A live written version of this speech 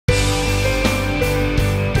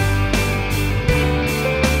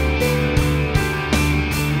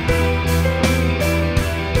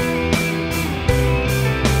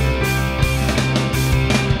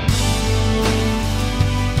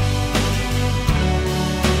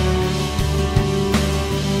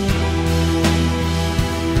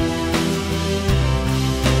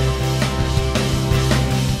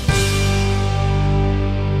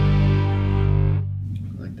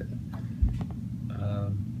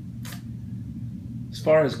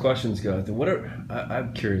far as questions go,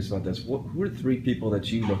 I'm curious about this. Who are 3 people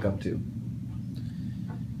that you look up to?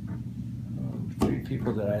 3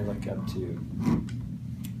 people that I look up to.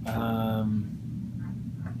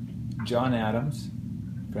 John Adams,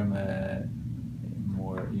 from a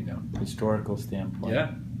more historical standpoint,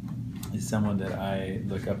 Yeah. is someone that I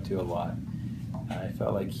look up to a lot. I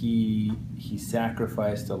felt like he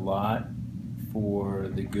sacrificed a lot for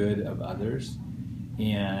the good of others,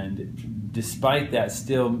 and despite that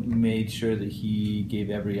still made sure that he gave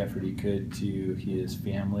every effort he could to his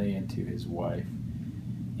family and to his wife.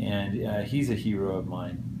 And he's a hero of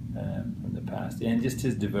mine from the past, and just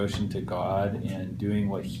his devotion to God and doing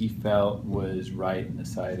what he felt was right in the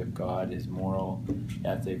sight of God. His moral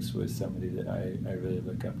ethics was somebody that I really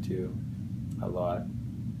look up to a lot.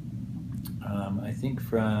 I think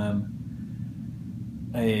from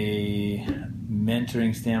a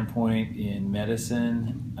mentoring standpoint in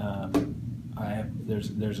medicine,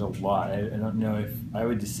 there's a lot. I don't know if I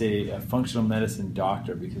would just say a functional medicine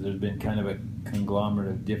doctor, because there's been kind of a conglomerate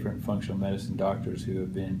of different functional medicine doctors who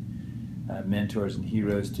have been mentors and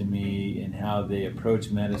heroes to me in how they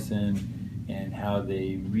approach medicine and how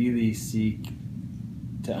they really seek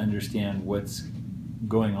to understand what's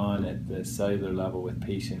going on at the cellular level with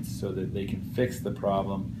patients so that they can fix the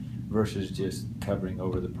problem versus just covering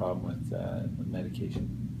over the problem with medication.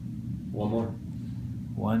 One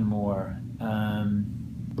more.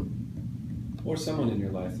 Or someone in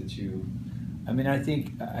your life that you... I mean, I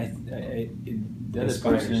think the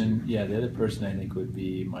other person I think would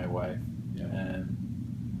be my wife. Yeah.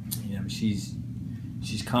 She's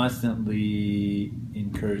constantly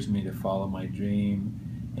encouraged me to follow my dream,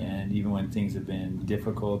 and even when things have been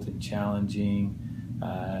difficult and challenging,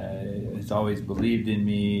 has always believed in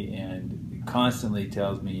me and constantly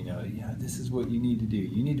tells me, this is what you need to do.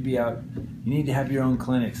 You need to be out. You need to have your own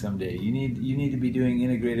clinic someday. You need to be doing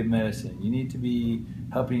integrative medicine. You need to be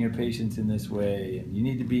helping your patients in this way, and you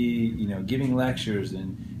need to be, giving lectures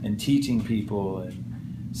and teaching people. And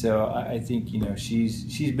so I think,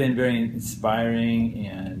 she's been very inspiring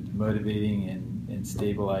and motivating and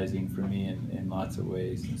stabilizing for me in lots of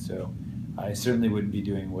ways. And so I certainly wouldn't be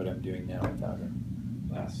doing what I'm doing now without her.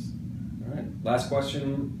 All right. Last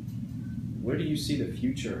question. Where do you see the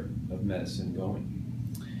future of medicine going?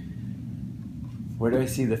 Where do I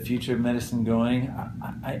see the future of medicine going?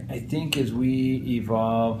 I think as we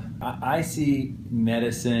evolve, I see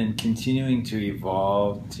medicine continuing to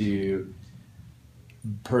evolve to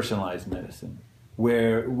personalized medicine,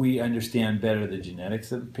 where we understand better the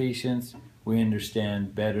genetics of the patients, we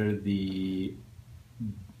understand better the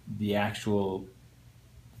actual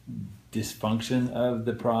dysfunction of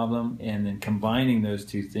the problem, and then combining those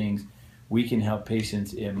two things, we can help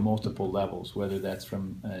patients in multiple levels, whether that's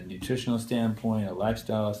from a nutritional standpoint, a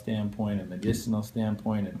lifestyle standpoint, a medicinal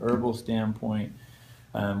standpoint, an herbal standpoint.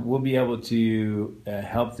 We'll be able to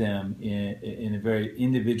help them in a very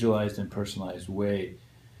individualized and personalized way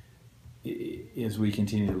as we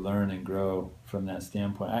continue to learn and grow from that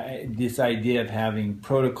standpoint. This idea of having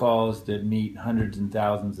protocols that meet hundreds and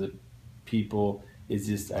thousands of people is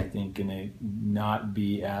just, I think, going to not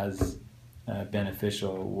be as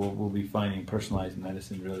beneficial. We'll be finding personalized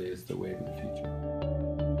medicine really is the way of the future.